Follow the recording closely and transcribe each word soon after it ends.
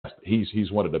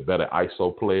he's one of the better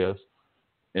ISO players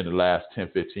in the last 10,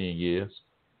 15 years.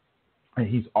 And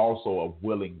he's also a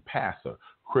willing passer.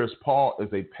 Chris Paul is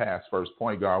a pass-first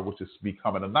point guard, which is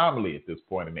becoming an anomaly at this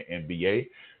point in the NBA.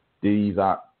 These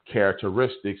are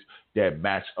characteristics that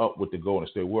match up with the Golden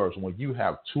State Warriors. When you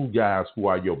have two guys who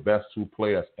are your best two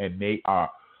players and they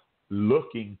are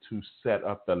looking to set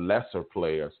up the lesser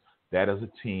players, that is a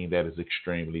team that is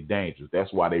extremely dangerous.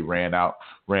 That's why they ran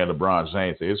LeBron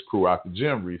James and his crew out the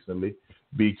gym recently,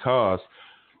 because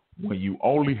when you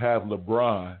only have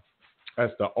LeBron as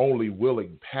the only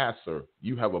willing passer,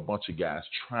 you have a bunch of guys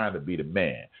trying to be the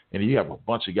man. And you have a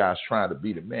bunch of guys trying to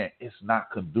be the man. It's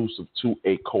not conducive to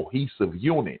a cohesive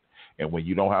unit. And when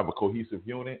you don't have a cohesive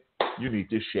unit, you need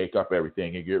to shake up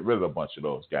everything and get rid of a bunch of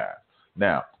those guys.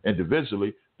 Now,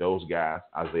 individually, those guys,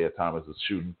 Isaiah Thomas is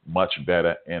shooting much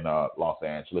better in Los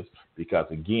Angeles because,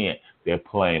 again, they're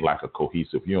playing like a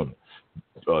cohesive unit.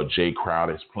 Jay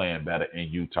Crowder is playing better in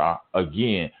Utah.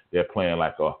 Again, they're playing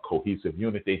like a cohesive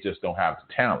unit. They just don't have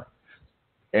the talent.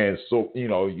 And so,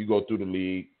 you go through the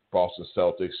league, Boston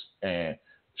Celtics, and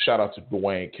shout out to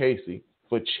Dwayne Casey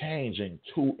for changing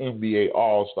two NBA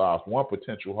All-Stars, one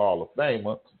potential Hall of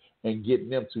Famer, and getting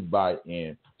them to buy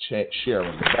in,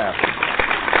 sharing the basketball.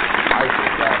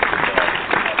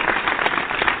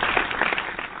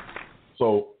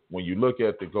 So when you look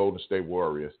at the Golden State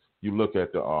Warriors, you look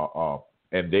at the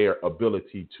and their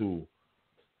ability to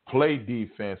play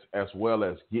defense as well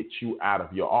as get you out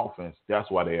of your offense.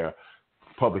 That's why they're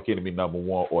public enemy number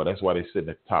one, or that's why they're sitting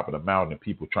at the top of the mountain and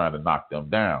people trying to knock them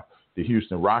down. The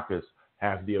Houston Rockets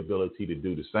have the ability to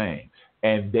do the same,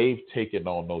 and they've taken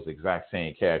on those exact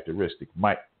same characteristics.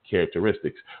 Mike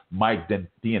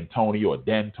D'Antoni or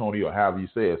D'Antoni, or however you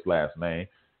say his last name.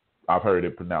 I've heard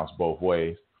it pronounced both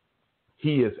ways.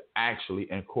 He has actually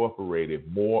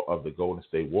incorporated more of the Golden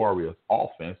State Warriors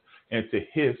offense into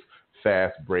his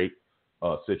fast break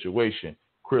situation.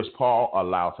 Chris Paul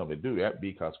allows him to do that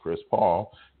because Chris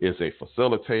Paul is a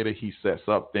facilitator. He sets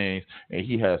up things, and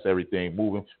he has everything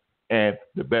moving. And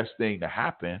the best thing to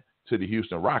happen to the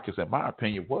Houston Rockets, in my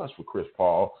opinion, was for Chris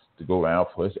Paul to go down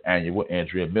for his annual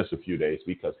injury and miss a few days,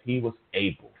 because he was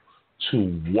able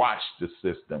to watch the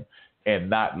system and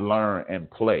not learn and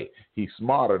play. He's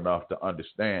smart enough to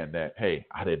understand that, hey,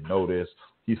 I didn't know this.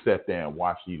 He sat there and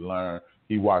watched, he learned.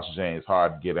 He watched James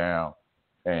Harden get down,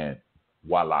 and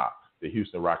voila, the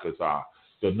Houston Rockets are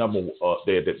they're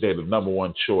the number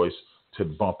one choice to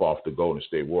bump off the Golden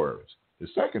State Warriors. The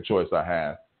second choice I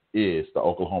have is the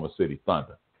Oklahoma City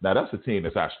Thunder. Now, that's a team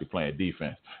that's actually playing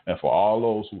defense. And for all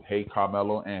those who hate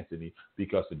Carmelo Anthony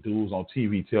because the dudes on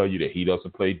TV tell you that he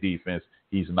doesn't play defense,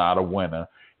 he's not a winner.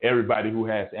 Everybody who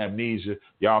has amnesia,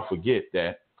 y'all forget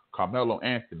that Carmelo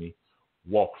Anthony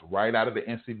walked right out of the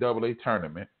NCAA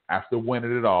tournament after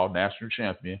winning it all, national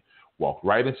champion, walked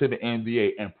right into the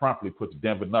NBA and promptly put the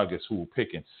Denver Nuggets, who were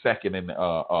picking second and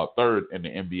third in the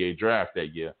NBA draft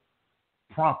that year,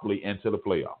 promptly into the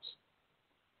playoffs.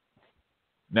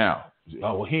 Now,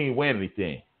 he ain't win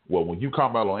anything. Well, when you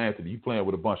Carmelo Anthony, you playing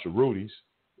with a bunch of Rudies,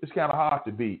 it's kind of hard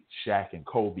to beat Shaq and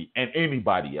Kobe and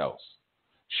anybody else.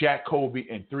 Shaq, Kobe,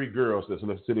 and three girls that's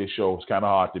listening to this show, it's kind of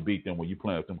hard to beat them when you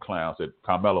playing with them clowns that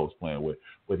Carmelo was playing with.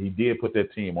 But he did put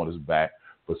that team on his back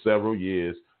for several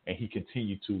years, and he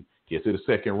continued to get to the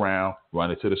second round,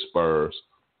 run into the Spurs,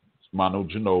 Manu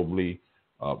Ginobili,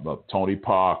 Tony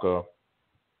Parker,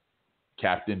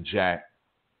 Captain Jack,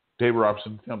 David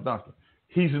Robinson, Tim Duncan.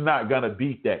 He's not going to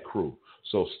beat that crew.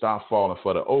 So stop falling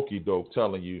for the okie doke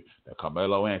telling you that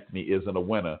Carmelo Anthony isn't a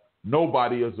winner.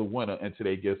 Nobody is a winner until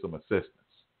they get some assistance.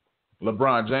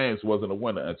 LeBron James wasn't a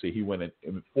winner until he went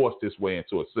and forced his way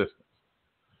into assistance.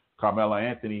 Carmelo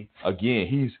Anthony,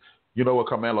 again, you know what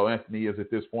Carmelo Anthony is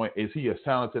at this point? Is he as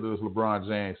talented as LeBron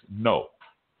James? No.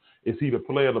 Is he the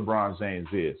player LeBron James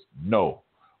is? No.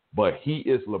 But he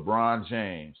is LeBron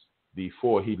James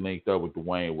before he linked up with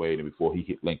Dwayne Wade and before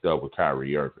he linked up with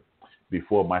Kyrie Irving,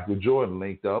 before Michael Jordan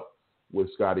linked up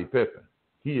with Scottie Pippen.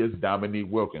 He is Dominique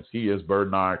Wilkins. He is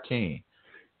Bernard King.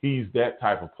 He's that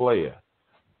type of player.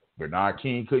 Bernard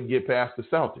King couldn't get past the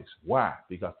Celtics. Why?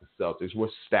 Because the Celtics were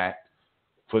stacked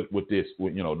with this.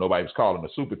 Nobody was calling a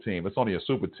super team. It's only a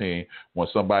super team when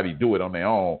somebody do it on their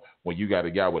own. When you got a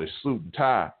guy with a suit and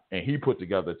tie and he put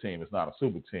together a team, it's not a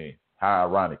super team. How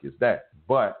ironic is that?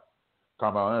 But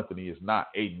Carmelo Anthony is not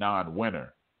a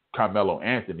non-winner. Carmelo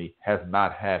Anthony has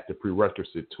not had the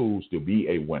prerequisite tools to be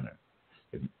a winner.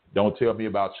 Don't tell me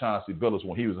about Chauncey Billups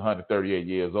when he was 138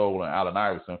 years old and Allen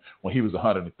Iverson when he was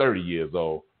 130 years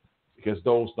old, because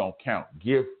those don't count.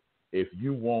 If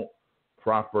you want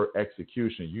proper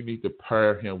execution, you need to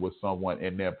pair him with someone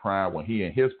in their prime when he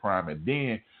in his prime, and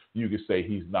then you could say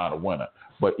he's not a winner.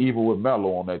 But even with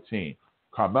Melo on that team,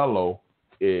 Carmelo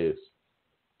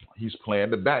he's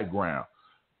playing the background.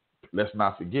 Let's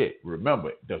not forget.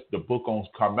 Remember, the book on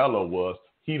Carmelo was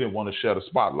he didn't want to share the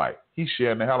spotlight. He's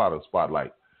sharing the hell out of the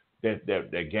spotlight.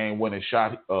 That game-winning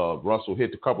shot Russell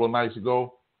hit a couple of nights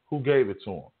ago, who gave it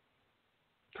to him?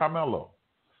 Carmelo.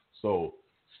 So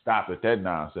stop at that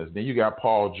nonsense. Then you got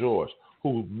Paul George,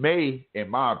 who may, in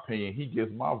my opinion, he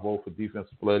gets my vote for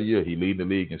Defensive Player of the Year. He leading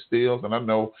the league in steals. And I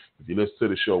know if you listen to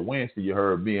the show Wednesday, you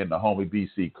heard me and the homie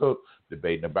BC Cook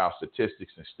debating about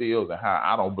statistics and steals and how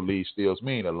I don't believe steals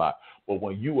mean a lot. But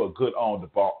when you a good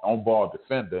on-ball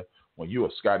defender, when you a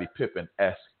Scottie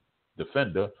Pippen-esque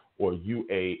defender, or you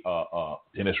a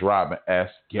Dennis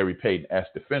Rodman-esque, Gary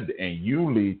Payton-esque defender, and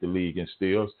you lead the league in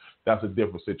steals, that's a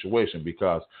different situation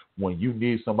because when you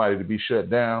need somebody to be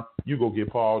shut down, you go get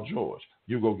Paul George.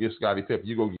 You go get Scottie Pippen.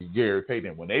 You go get Gary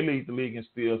Payton. When they lead the league in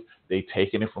steals, they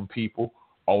taking it from people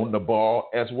on the ball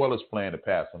as well as playing the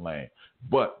passing lane.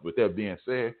 But with that being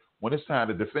said, when it's time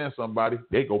to defend somebody,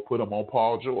 they go put them on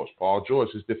Paul George. Paul George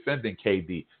is defending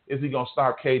KD. Is he going to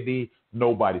stop KD?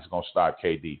 Nobody's going to stop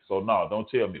KD. So, no, don't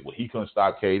tell me, well, he couldn't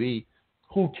stop KD.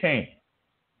 Who can?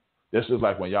 This is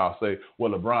like when y'all say,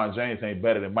 well, LeBron James ain't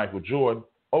better than Michael Jordan.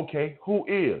 Okay, who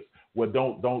is? Well,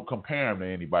 don't compare him to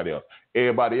anybody else.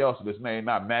 Everybody else, this name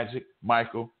not Magic,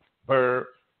 Michael, Bird.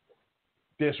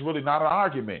 There's really not an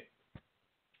argument.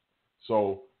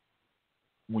 So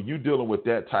when you're dealing with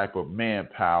that type of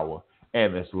manpower,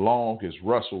 and as long as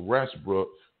Russell Westbrook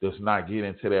does not get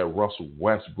into that Russell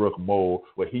Westbrook mode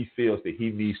where he feels that he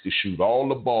needs to shoot all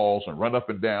the balls and run up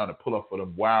and down and pull up for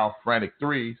them wild, frantic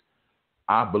threes,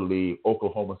 I believe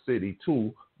Oklahoma City,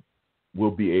 too,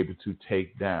 will be able to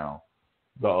take down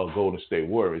the Golden State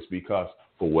Warriors because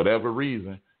for whatever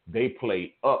reason, they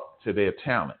play up to their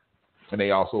talent. And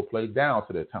they also play down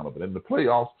to their talent. But in the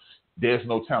playoffs, there's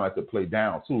no talent to play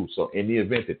down to. So in the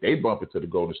event that they bump into the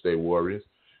Golden State Warriors,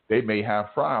 they may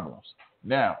have problems.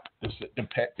 Now,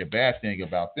 the bad thing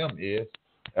about them is,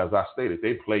 as I stated,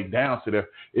 they play down to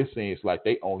it seems like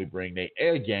they only bring their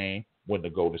air game when the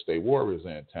Golden State Warriors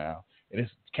are in town. And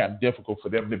it's kind of difficult for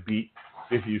them to beat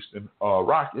the Houston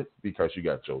Rockets because you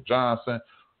got Joe Johnson,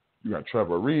 you got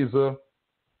Trevor Ariza,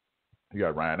 you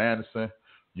got Ryan Anderson,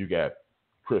 you got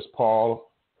Chris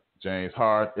Paul, James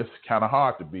Harden. It's kind of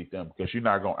hard to beat them because you're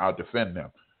not going to out-defend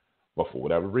them. But for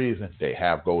whatever reason, they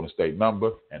have Golden State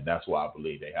number, and that's why I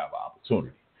believe they have an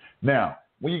opportunity. Now,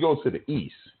 when you go to the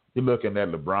East, you're looking at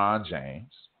LeBron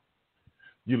James,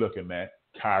 you're looking at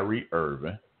Kyrie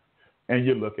Irving, and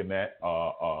you're looking at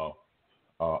DeMar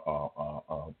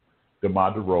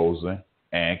DeRozan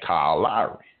and Kyle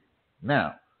Lowry.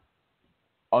 Now,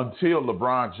 until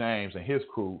LeBron James and his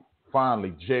crew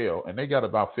finally jail, and they got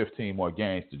about 15 more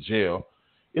games to jail,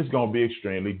 it's going to be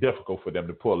extremely difficult for them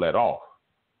to pull that off.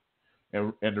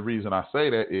 And the reason I say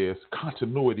that is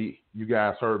continuity. You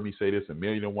guys heard me say this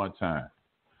 1,000,001 times.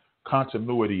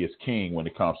 Continuity is king when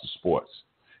it comes to sports.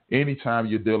 Anytime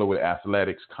you're dealing with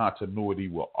athletics, continuity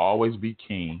will always be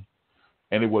king,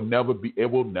 and it will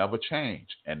never change.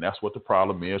 And that's what the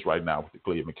problem is right now with the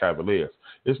Cleveland Cavaliers.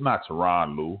 It's not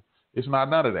Tyronn Lue. It's not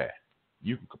none of that.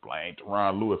 You can complain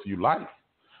Tyronn Lue if you like,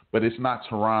 but it's not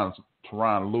Tyronn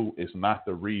Lue is not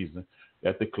the reason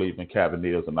that the Cleveland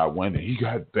Cavaliers are not winning. He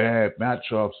got bad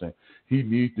matchups, and he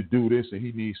needs to do this, and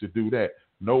he needs to do that.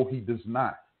 No, he does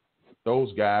not.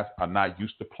 Those guys are not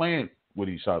used to playing with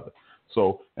each other.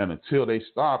 So, and until they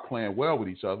start playing well with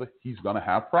each other, he's going to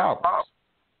have problems.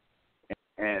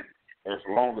 And as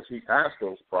long as he has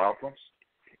those problems,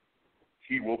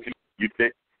 he will continue. You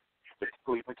think the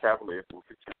Cleveland Cavaliers will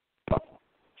continue.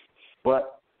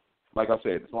 But like I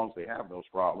said, as long as they have those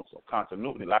problems or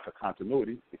continuity, lack of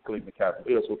continuity, the Cleveland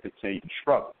Cavaliers will continue to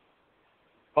struggle.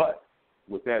 But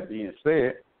with that being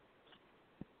said,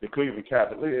 the Cleveland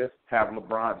Cavaliers have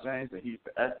LeBron James, and he's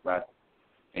the X factor,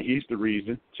 and he's the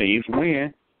reason teams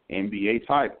win NBA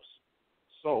titles.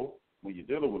 So when you're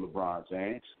dealing with LeBron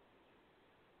James,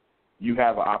 you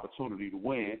have an opportunity to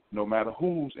win no matter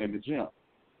who's in the gym.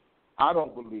 I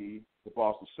don't believe the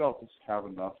Boston Celtics have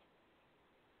enough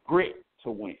grit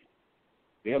to win.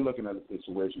 They're looking at a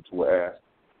situation to where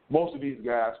most of these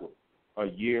guys were a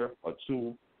year or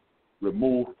two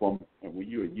removed from, and when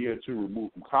you're a year or two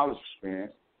removed from college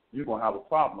experience, you're going to have a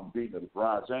problem beating the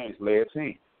LeBron James-led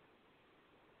team.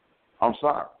 I'm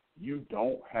sorry. You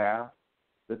don't have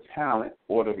the talent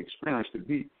or the experience to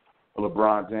beat a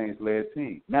LeBron James-led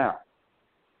team. Now,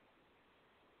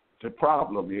 the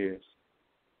problem is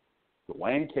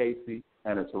Dwayne Casey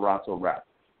and the Toronto Raptors.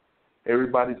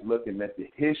 Everybody's looking at the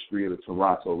history of the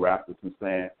Toronto Raptors and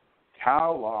saying,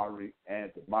 Kyle Lowry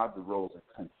and DeMar DeRozan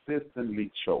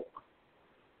consistently choke.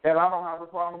 And I don't have a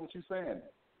problem with you saying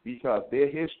that because their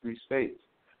history states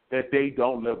that they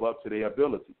don't live up to their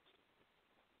abilities.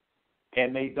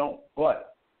 And they don't.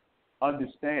 But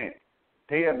understand,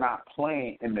 they are not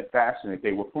playing in the fashion that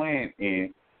they were playing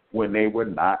in when they were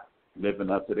not living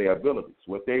up to their abilities.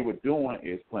 What they were doing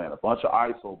is playing a bunch of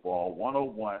ISO ball,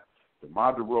 101.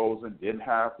 DeMar DeRozan didn't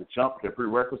have the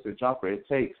prerequisite jumper it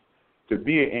takes to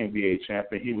be an NBA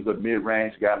champion. He was a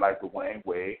mid-range guy like Dwayne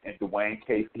Wade, and Dwayne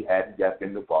Casey hadn't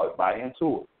gotten the ball by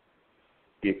into it.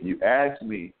 If you ask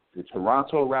me, the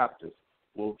Toronto Raptors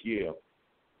will give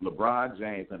LeBron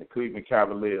James and the Cleveland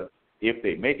Cavaliers, if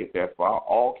they make it that far,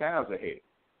 all kinds of hell.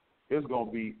 It's going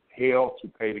to be hell to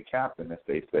pay the captain, as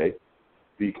they say,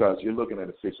 because you're looking at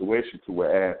a situation to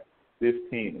where this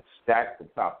team is stacked from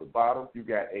top to bottom. You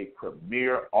got a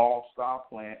premier all-star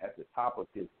playing at the top of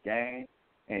his game,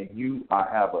 and you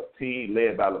have a team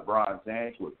led by LeBron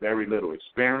James with very little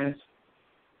experience.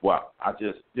 Well, I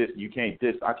can't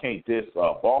diss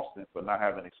Boston for not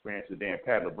having experience, and then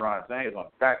pat LeBron James on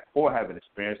the back for having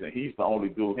experience, and he's the only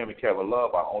dude. Him and Kevin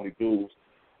Love are the only dudes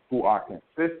who are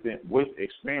consistent with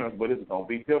experience, but it's going to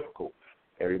be difficult.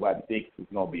 Everybody thinks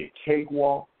it's going to be a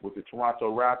cakewalk with the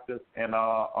Toronto Raptors and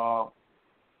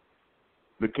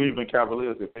the Cleveland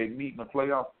Cavaliers. If they meet in the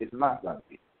playoffs, it's not going to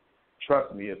be.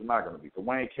 Trust me, it's not going to be.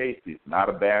 Dwayne Casey is not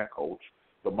a bad coach.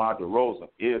 DeMar DeRozan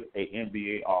is an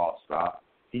NBA All-Star.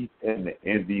 He's in the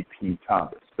MVP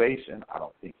conversation. I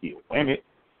don't think he'll win it,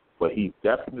 but he's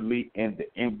definitely in the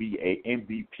NBA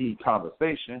MVP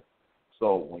conversation.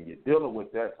 So when you're dealing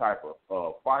with that type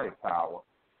of firepower,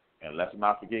 and let's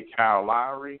not forget Kyle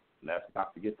Lowry, let's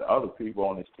not forget the other people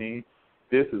on this team,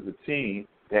 this is a team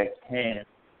that can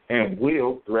and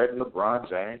will threaten LeBron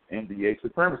James' NBA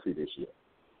supremacy this year.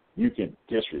 You can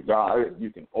disregard it, you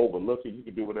can overlook it, you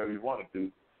can do whatever you want to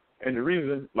do. And the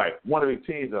reason, like, one of the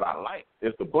teams that I like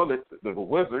is the Bullets, the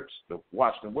Wizards, the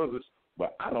Washington Wizards,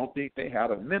 but I don't think they had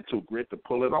a mental grit to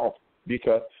pull it off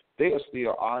because they are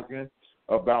still arguing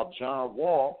about John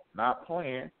Wall not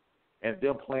playing and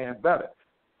them playing better.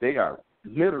 They are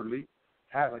literally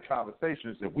having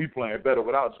conversations that we playing better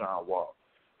without John Wall.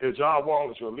 If John Wall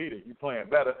is your leader, you playing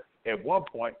better. At one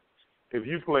point, if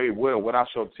you played well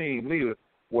without your team leader,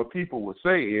 what people would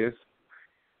say is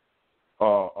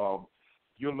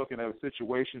you're looking at a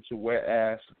situation to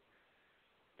whereas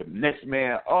the next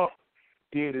man up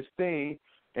did his thing,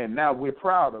 and now we're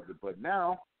proud of it. But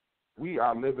now we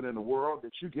are living in a world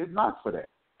that you get knocked for that.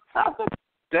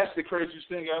 That's the craziest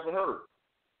thing I ever heard.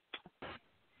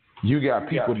 You got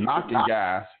people knocking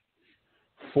guys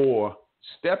for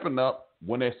stepping up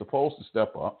when they're supposed to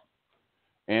step up,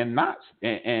 and not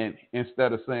and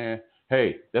instead of saying,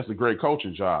 "Hey, that's a great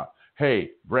coaching job.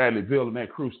 Hey, Bradley Beal and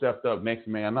that crew stepped up, next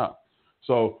man up."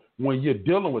 So when you're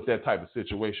dealing with that type of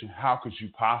situation, how could you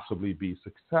possibly be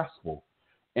successful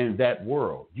in that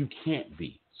world? You can't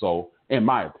be. So, in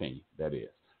my opinion, that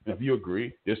is. And if you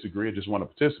agree, disagree, or just want to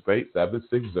participate,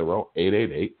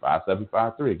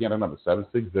 760-888-5753. Again, another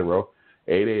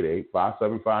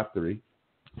 760-888-5753.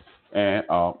 And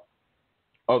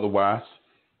otherwise,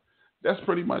 that's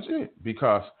pretty much it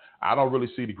because I don't really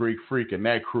see the Greek Freak and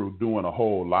that crew doing a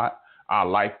whole lot. I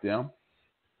like them,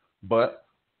 but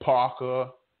Parker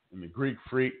and the Greek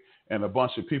Freak and a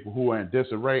bunch of people who are in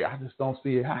disarray, I just don't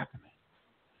see it happening.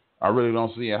 I really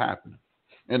don't see it happening.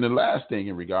 And the last thing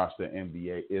in regards to the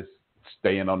NBA is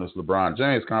staying on this LeBron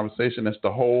James conversation. It's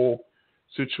the whole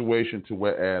situation to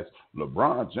whereas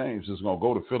LeBron James is going to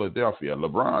go to Philadelphia.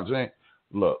 LeBron James,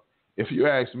 look, if you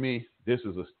ask me, this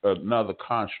is another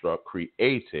construct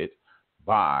created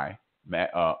by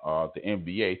the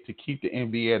NBA to keep the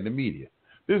NBA and the media.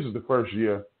 This is the first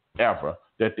year ever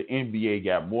that the NBA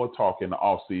got more talk in the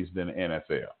offseason than the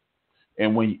NFL.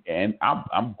 And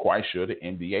I'm quite sure the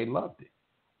NBA loved it.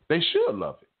 They should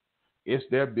love it. It's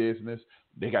their business.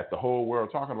 They got the whole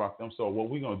world talking about them. So what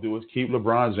we're going to do is keep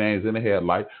LeBron James in the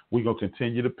headlight. We're going to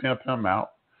continue to pimp him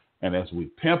out. And as we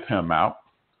pimp him out,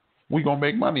 we're going to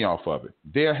make money off of it.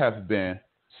 There have been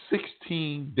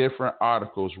 16 different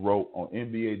articles wrote on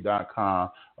NBA.com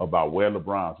about where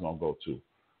LeBron's going to go to.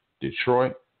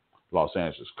 Detroit, Los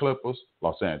Angeles Clippers,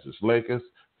 Los Angeles Lakers,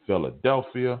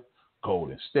 Philadelphia,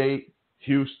 Golden State,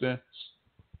 Houston,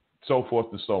 so forth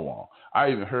and so on. I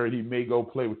even heard he may go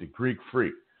play with the Greek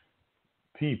Freak.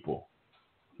 People,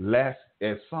 at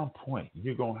some point,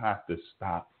 you're going to have to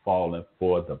stop falling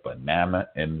for the banana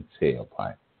in the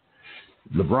tailpipe.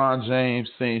 LeBron James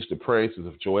sings the praises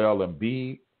of Joel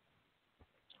Embiid,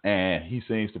 and he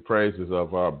sings the praises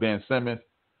of Ben Simmons.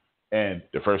 And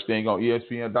the first thing on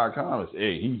ESPN.com is,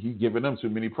 hey, he giving them too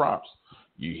many props.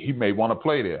 He may want to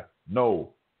play there.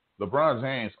 No. LeBron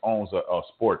James owns a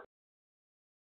sport